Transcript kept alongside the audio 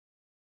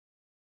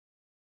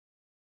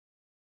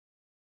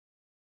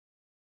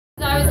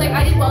like,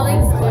 I did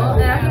welding school,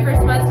 and after the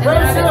first month, and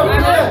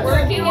then I was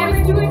working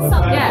every doing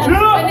something. Yeah. And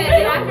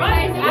then after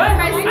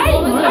high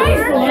school was over.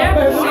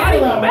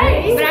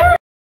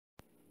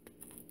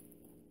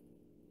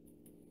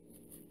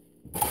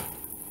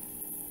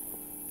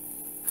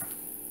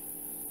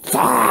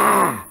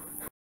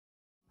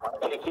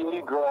 Hey, can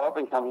you grow up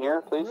and come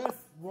here, please? Chris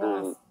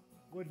Ross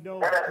would know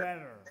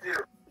better.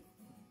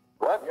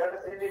 What?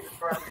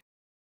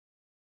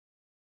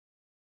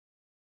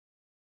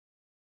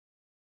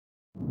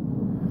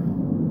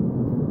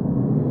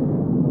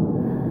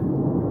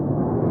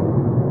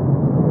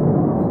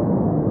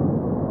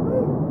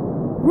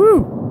 Woo!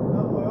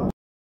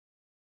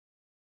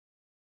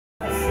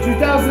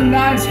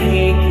 2009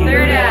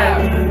 Third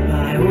out.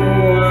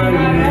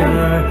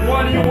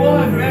 What do you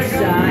want,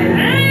 Mega?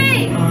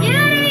 Hey!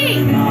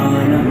 Get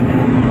out of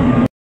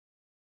me!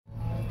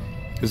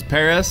 Is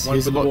Paris?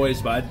 One for the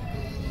boys, bud.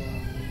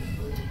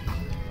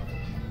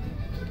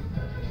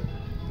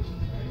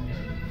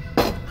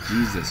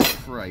 Jesus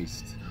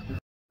Christ.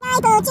 I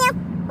pooch you,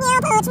 you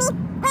pooch me.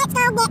 Let's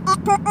go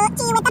get that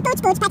poochy with the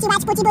pooch pooch patchy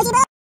watch poochy poochy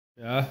pooch.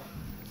 Yeah.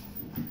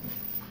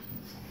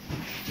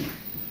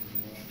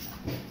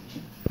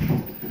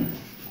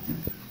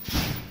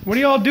 What are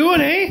y'all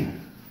doing, eh?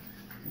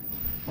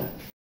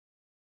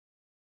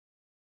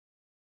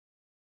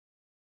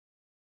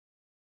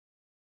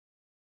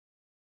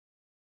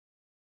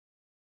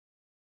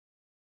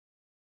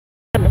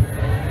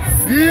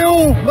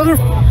 You mother.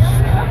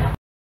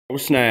 Oh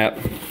snap.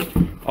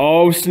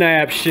 Oh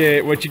snap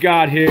shit. What you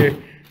got here?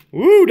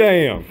 Woo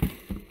damn.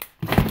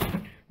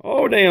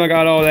 Oh damn, I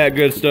got all that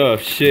good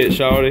stuff. Shit,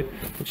 shawty.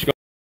 What you got?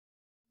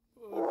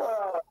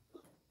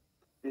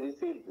 Did you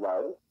see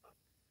blood?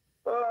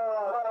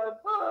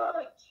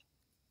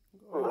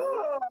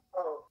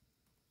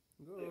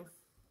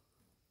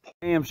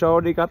 Damn,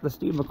 shawty got the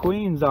Steve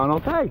McQueen's on,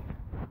 okay.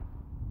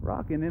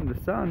 Rocking in the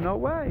sun, no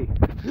way.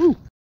 Woo.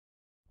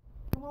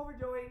 Come over,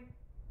 Joey.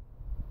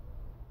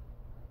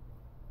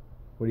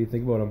 What do you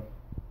think about him?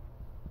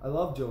 I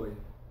love Joey. You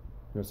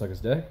want to suck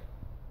his dick?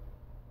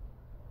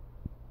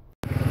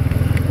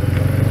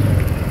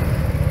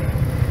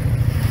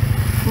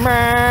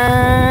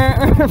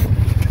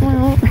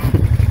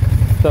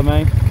 What's up,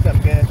 man? What's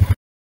up, kid?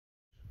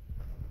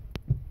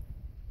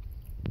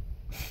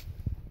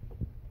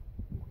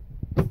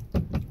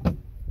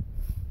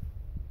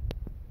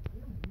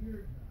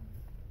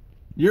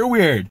 You're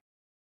weird.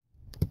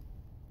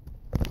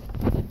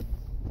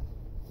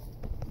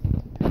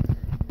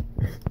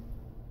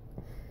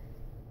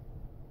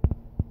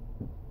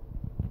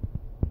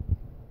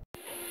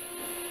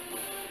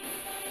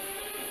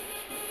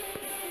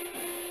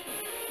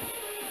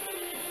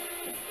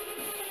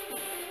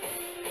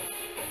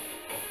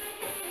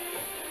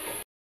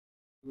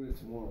 Doing it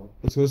tomorrow.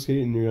 Let's go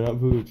skating. You're not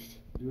pooched.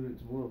 Doing it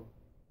tomorrow.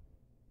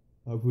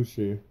 How pooched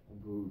are you? I'm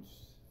pooched.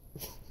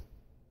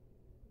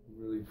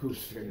 Really pooched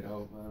straight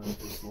out, man. I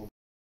just smoke.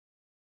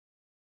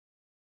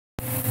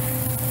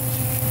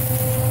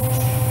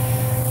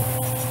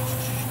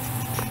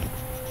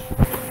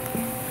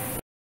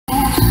 I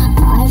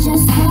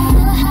just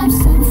wanna have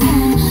some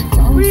fun.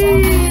 Don't tell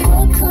me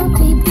what could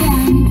be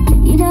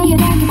done. You know you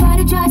like your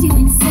body drives you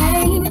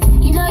insane.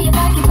 You know you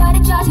like your body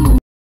drives you insane.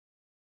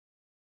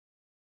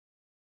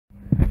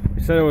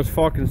 You said it was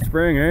fucking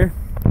spring, eh?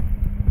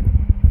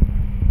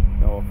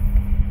 No.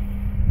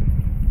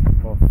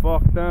 Well,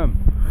 fuck them.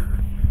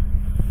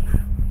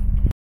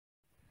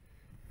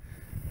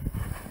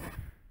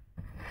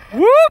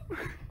 Whoop!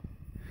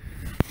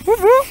 Whoop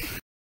whoop!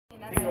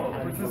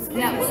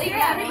 Yeah, well, I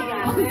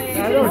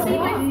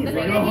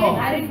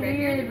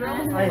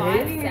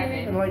hate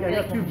it. And like, I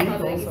got 2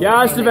 beatles.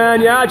 Yeah,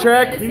 Stevan, yeah,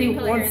 Trek.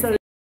 One set.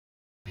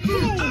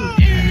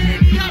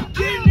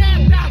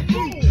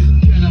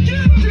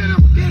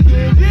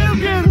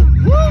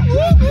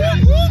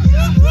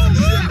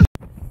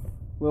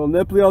 Little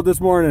nipply out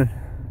this morning.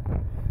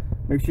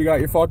 Make sure you got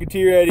your fucking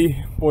tea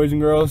ready, boys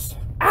and girls.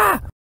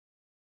 Ah!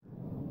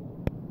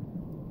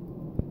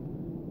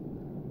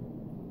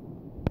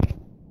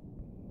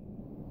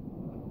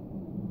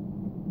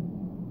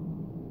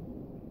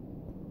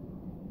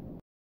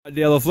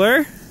 Yellow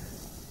flare.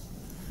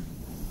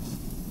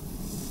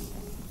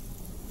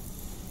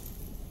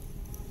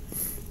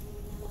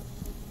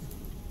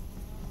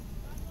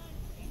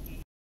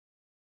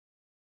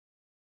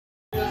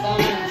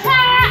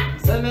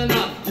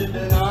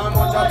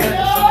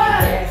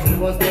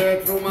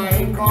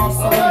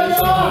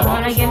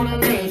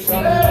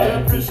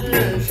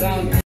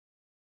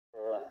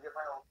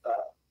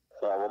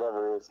 Yeah,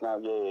 whatever. It's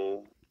not gay.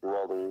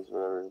 Welders,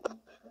 whatever.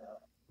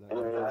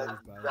 Anyways,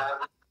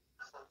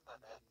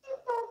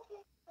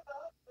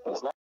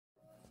 it's not.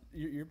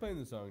 You're playing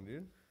the song,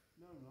 dude.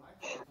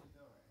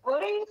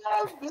 What are you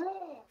guys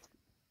doing?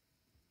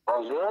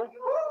 Bonjour.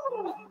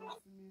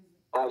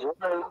 Bonjour.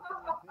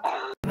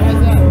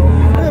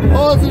 I'm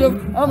positive.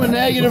 I'm a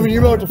negative, and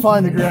you're about to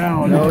find the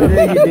ground. No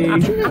diggity.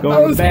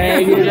 Gonna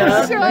bag it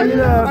up. Bag it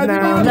up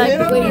now. Like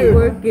the way you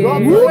work it.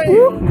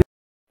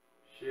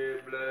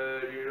 Shit,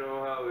 blood, you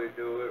know how we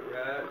do it,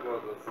 right?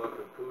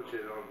 Motherfucking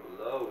shit on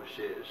the low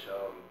shit,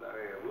 so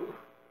damn, woo.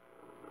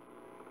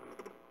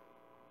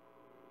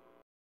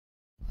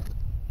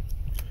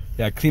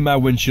 Yeah, clean my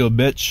windshield,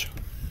 bitch.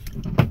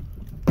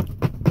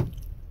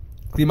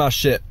 Clean my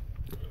shit.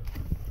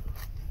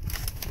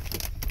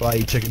 While I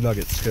eat chicken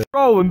nuggets.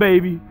 Rolling,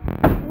 baby.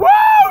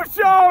 Whoa,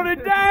 Shorty,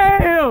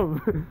 damn!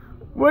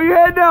 What you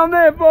heading down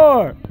there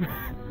for?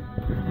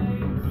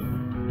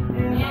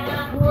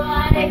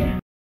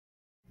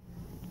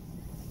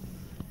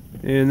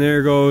 And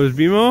there goes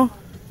BMO.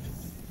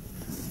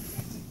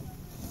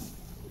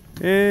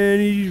 And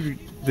he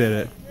did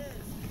it.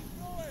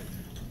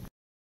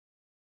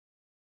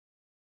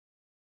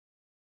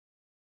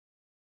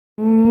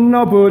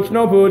 No pooch,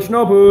 no pooch,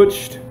 no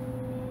pooched.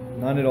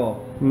 None at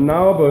all.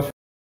 No push.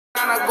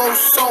 I go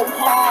so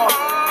hard,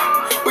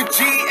 but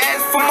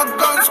GS for my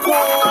gun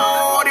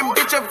squad. Them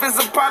bitch if it's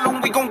a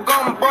problem, we gon'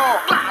 gun ball.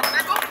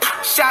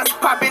 Shots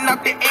popping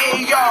up the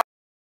AR.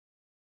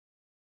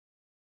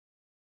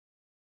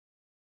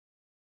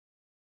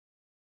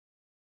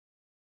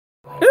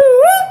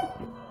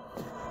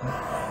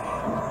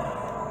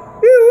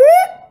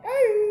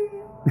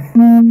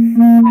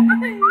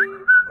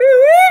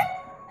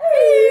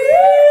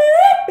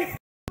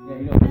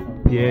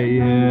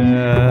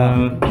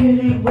 Yeah. Good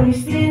at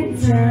wasting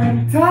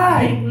time.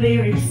 Tight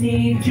lyrics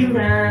need to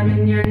rhyme,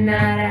 and you're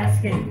not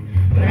asking,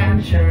 but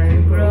I'm trying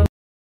to grow.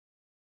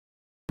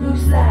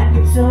 Looks like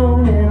it's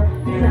on now,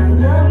 and I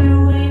love it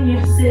when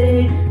you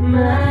say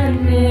my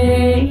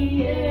name.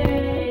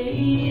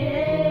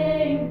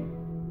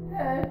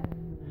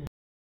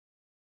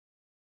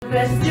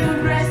 Best to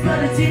rest,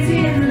 but it's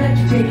easy and let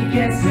you take a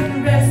guess at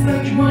the rest.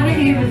 But you wanna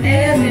hear what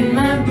there's in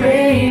my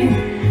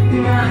brain.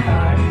 My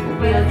heart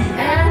will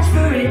ask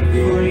for it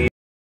for you.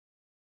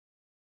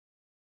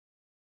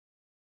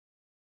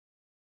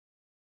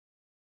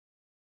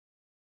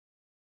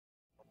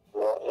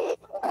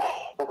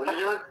 What are you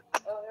doing?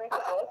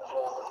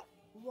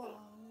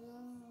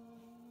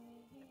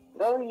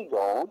 No, you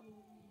don't.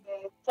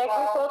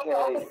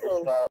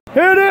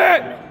 Hit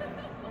it!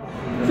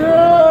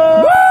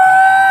 Woo!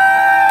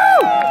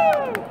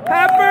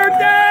 Happy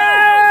birthday!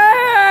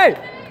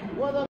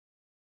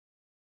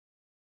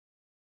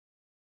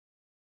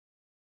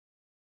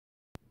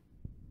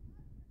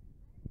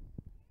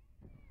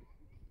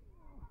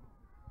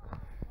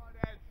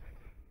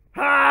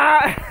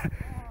 Ah!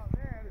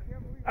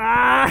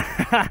 Ah!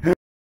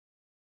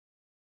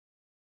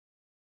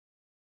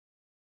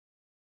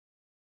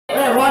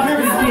 Hey, watch him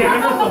see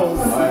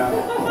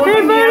Hey,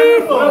 buddy!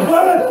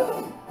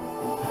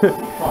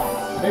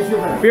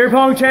 Beer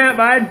pong champ,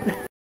 bud.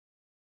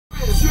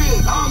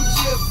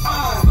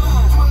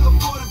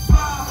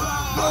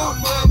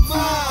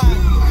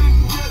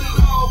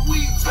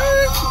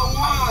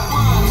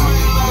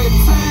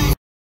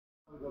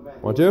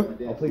 Want to?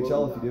 I'll play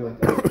cello if you do.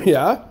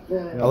 Yeah?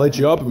 I'll let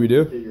you up if we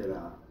do.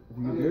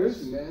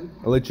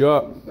 I'll let you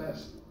up.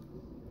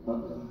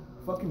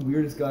 Fucking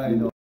weirdest guy I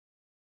know.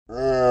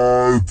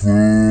 I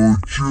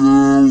put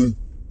you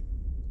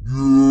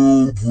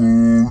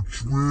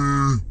put me.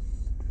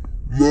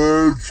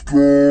 Let's go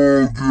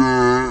get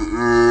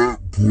it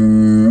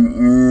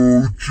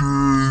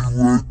poaching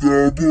with the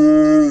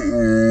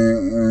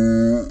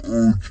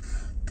poach.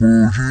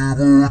 Poachy,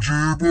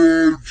 poachy,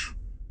 poach.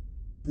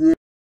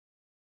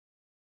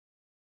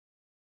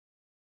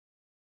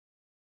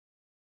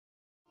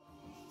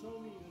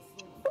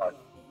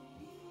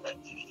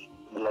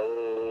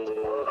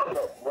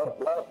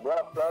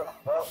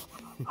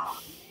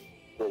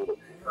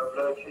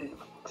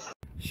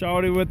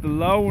 Shorty with the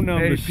low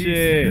number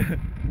shit.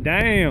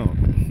 Damn.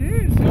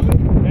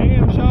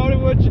 Damn, Shorty,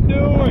 what you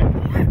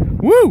doing?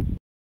 Woo!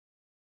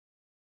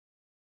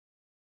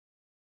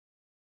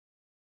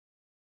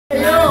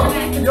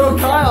 Yo,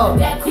 Kyle,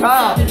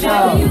 fucking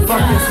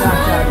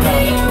Snapchat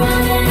Kyle.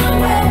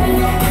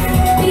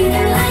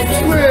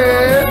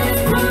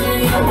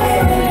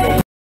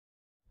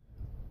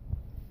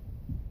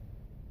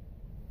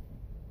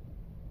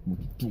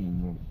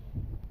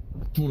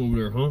 Doing over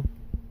there, huh?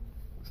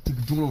 What you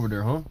doing over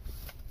there, huh?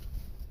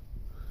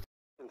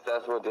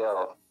 That's what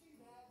Dale.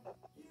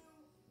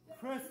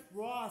 Chris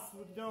Ross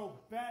would know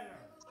better.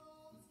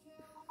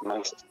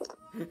 Nice.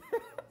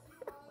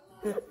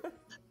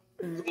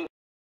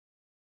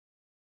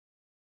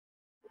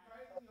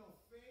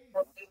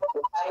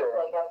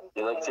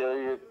 You like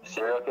Taylor,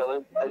 serial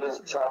killer? I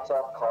just chops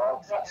off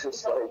cocks. It's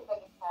just like.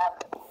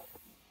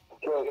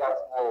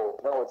 Oh,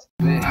 no, it's.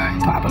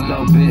 Pop a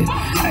little bit,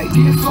 I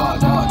get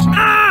fucked up.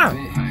 Ah!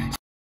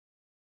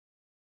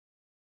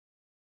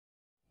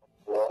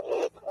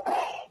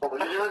 What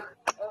are you doing?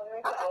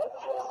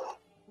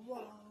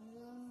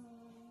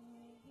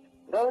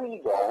 No, you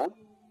don't.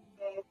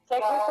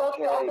 Technical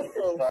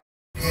services.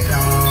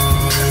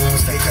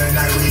 Stay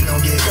tonight, we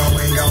gon' get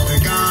going,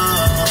 going,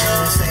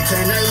 gone. Stay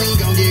tonight, we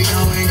gon' get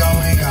going,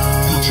 going,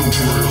 gone. Put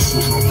your ass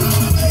up, baby.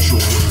 Put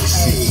your ass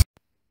up.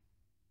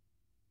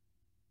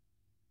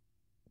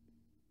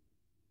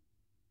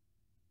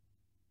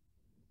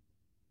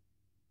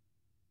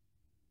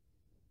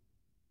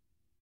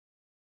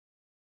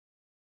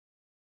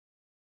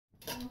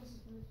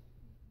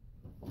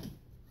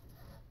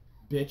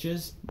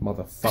 Bitches.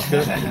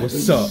 Motherfucker.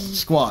 What's up?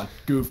 Squad.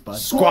 Goof, bud.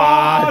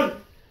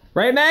 Squad!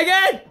 Right,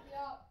 Megan?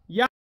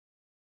 Yeah.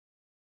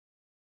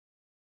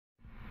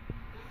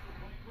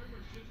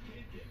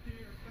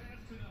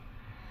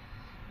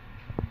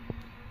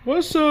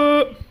 What's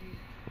up?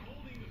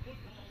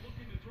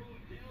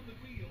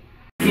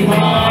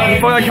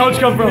 Where'd that couch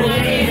come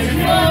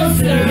from?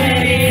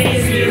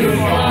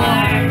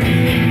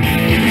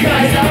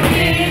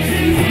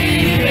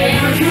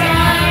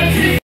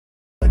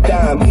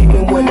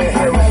 Even when they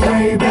hurt my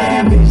way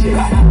bad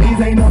bitches. These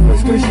ain't no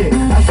prescription.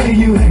 I see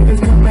you haters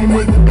coming,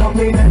 niggas don't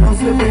mean that I'm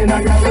slipping.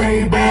 I got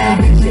Ray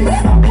Ban bitches.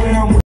 I wear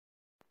them with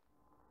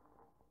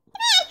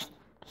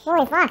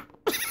Holy fuck.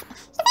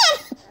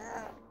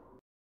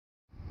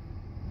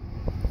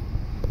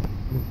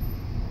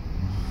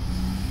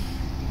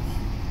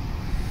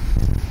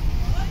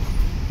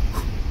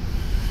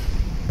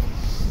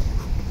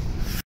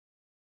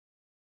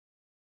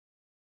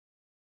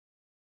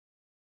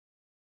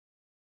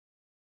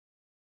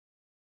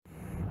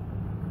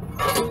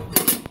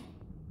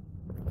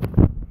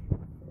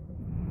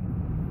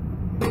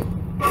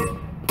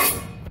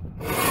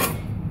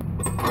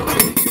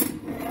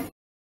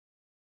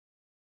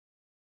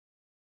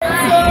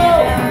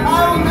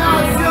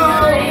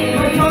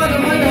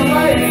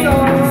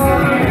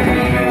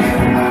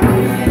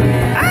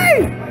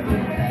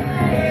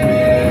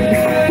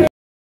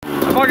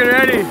 Fucking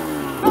ready.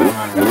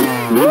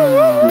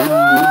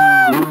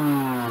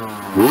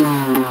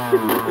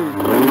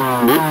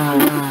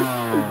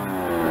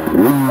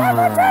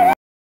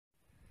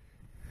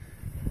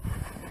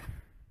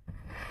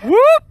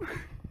 Whoop!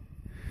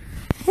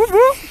 Whoop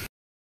whoop!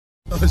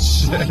 Oh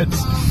shit!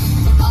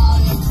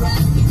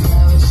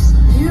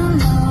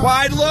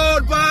 Wide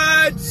load,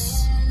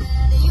 buds!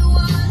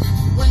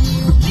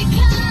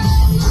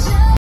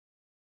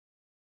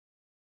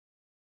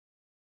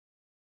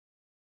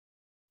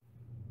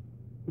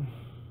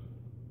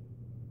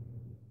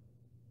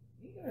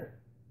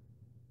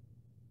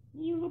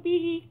 You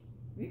biggie.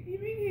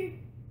 Biggie.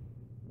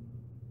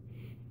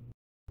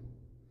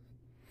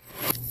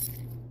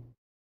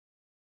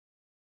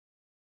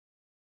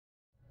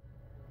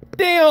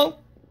 Damn.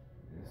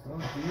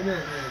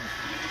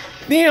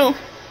 Damn.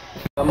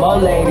 More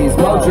ladies,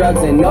 more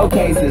drugs and no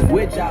cases,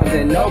 with jobs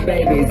and no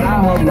babies.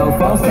 I hope no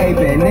phones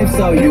taping. If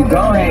so, you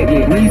gon' hate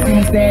it. We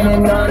see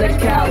standing on the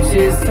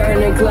couches,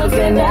 turning clubs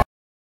and that.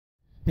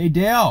 Hey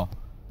Dale.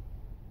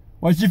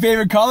 What's your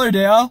favorite color,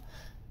 Dale?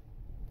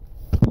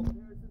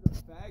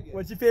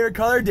 What's your favorite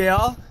color,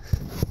 Dale?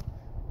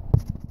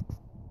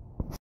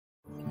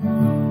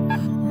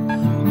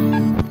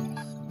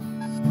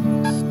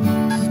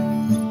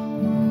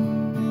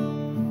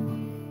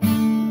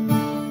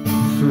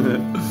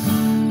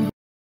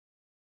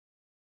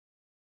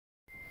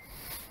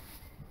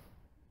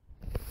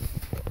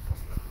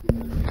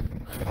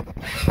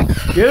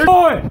 Get it,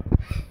 boy!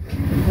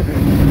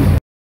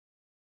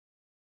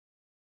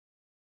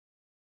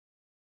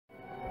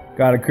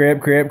 Got a crib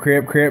blood.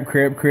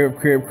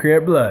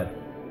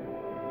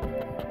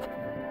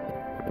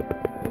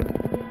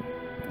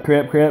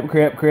 Crib.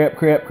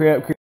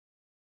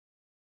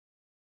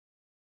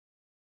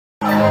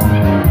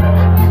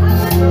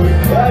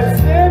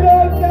 Stand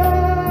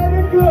outside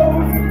and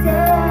close the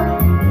town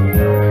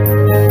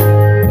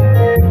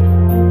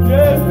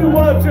just to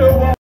watch her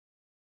walk.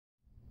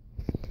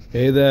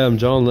 Hey there, I'm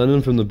John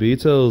Lennon from the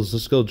Beatles.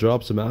 Let's go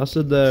drop some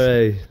acid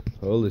there, eh?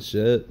 Holy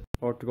shit.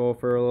 About to go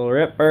for a little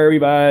rip, Herbie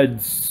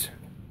buds.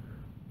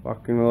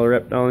 Fucking little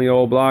rip down the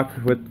old block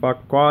with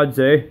fuck quads,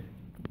 eh?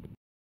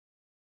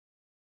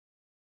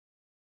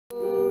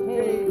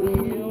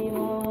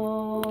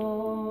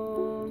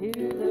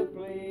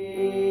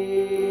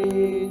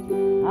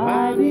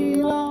 I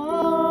belong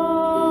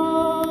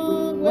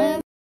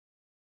with.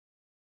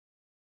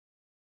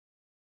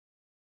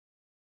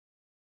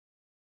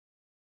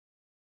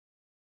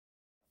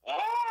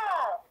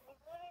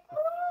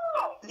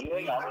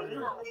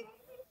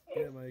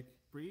 Get it, Mike.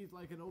 Breathe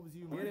like it owes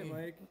you Get money. it,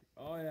 Mike.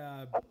 Oh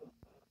yeah.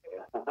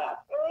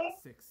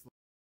 6.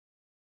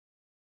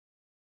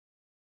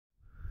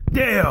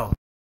 Dale!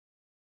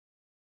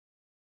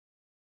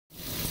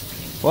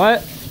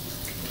 What?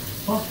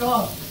 Fuck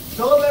off.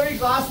 Fill up every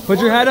glass of Put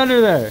your head under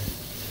there.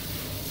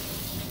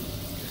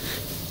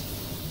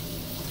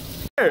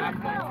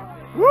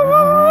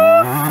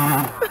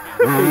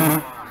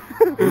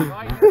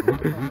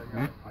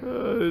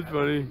 It's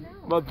funny.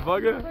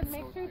 Motherfucker.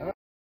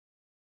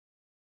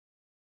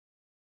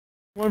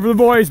 One for the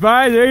boys,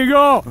 bye. There you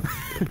go.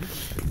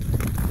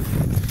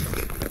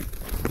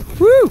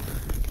 Woo!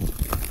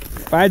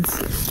 Buds.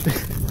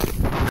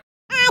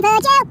 I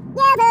put you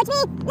put me.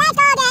 Let's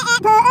go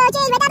get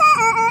poochies with the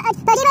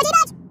poochie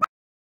buds.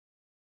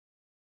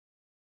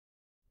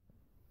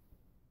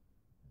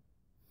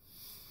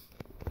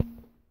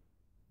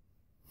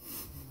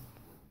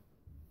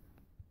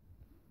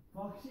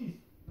 Fuck, she's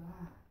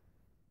back.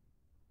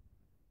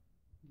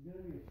 She's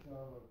gonna be a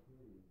Charlotte.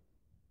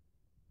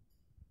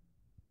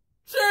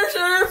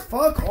 Sure.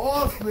 Fuck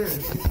off, man.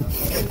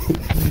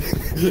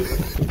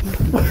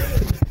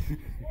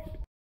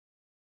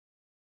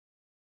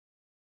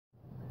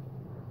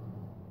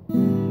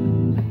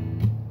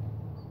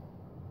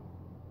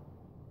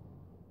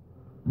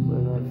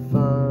 When I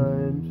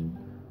find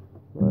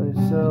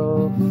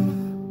myself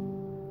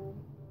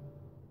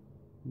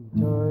in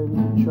times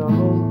of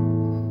trouble,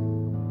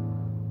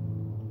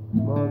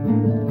 Mother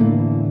Mary.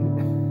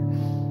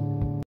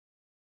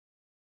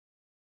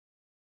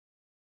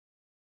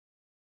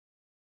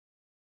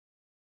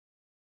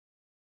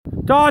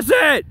 Toss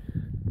it!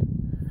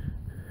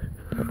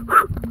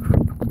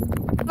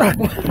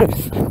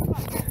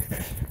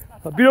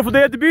 A beautiful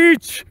day at the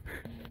beach!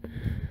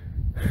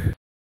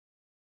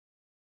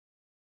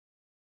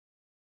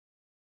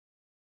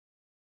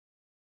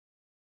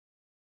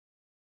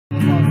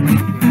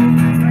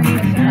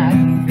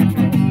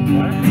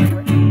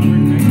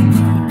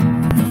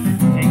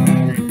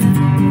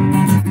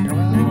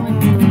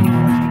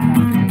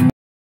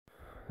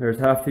 There's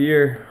half the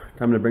year.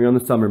 Time to bring on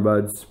the summer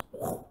buds.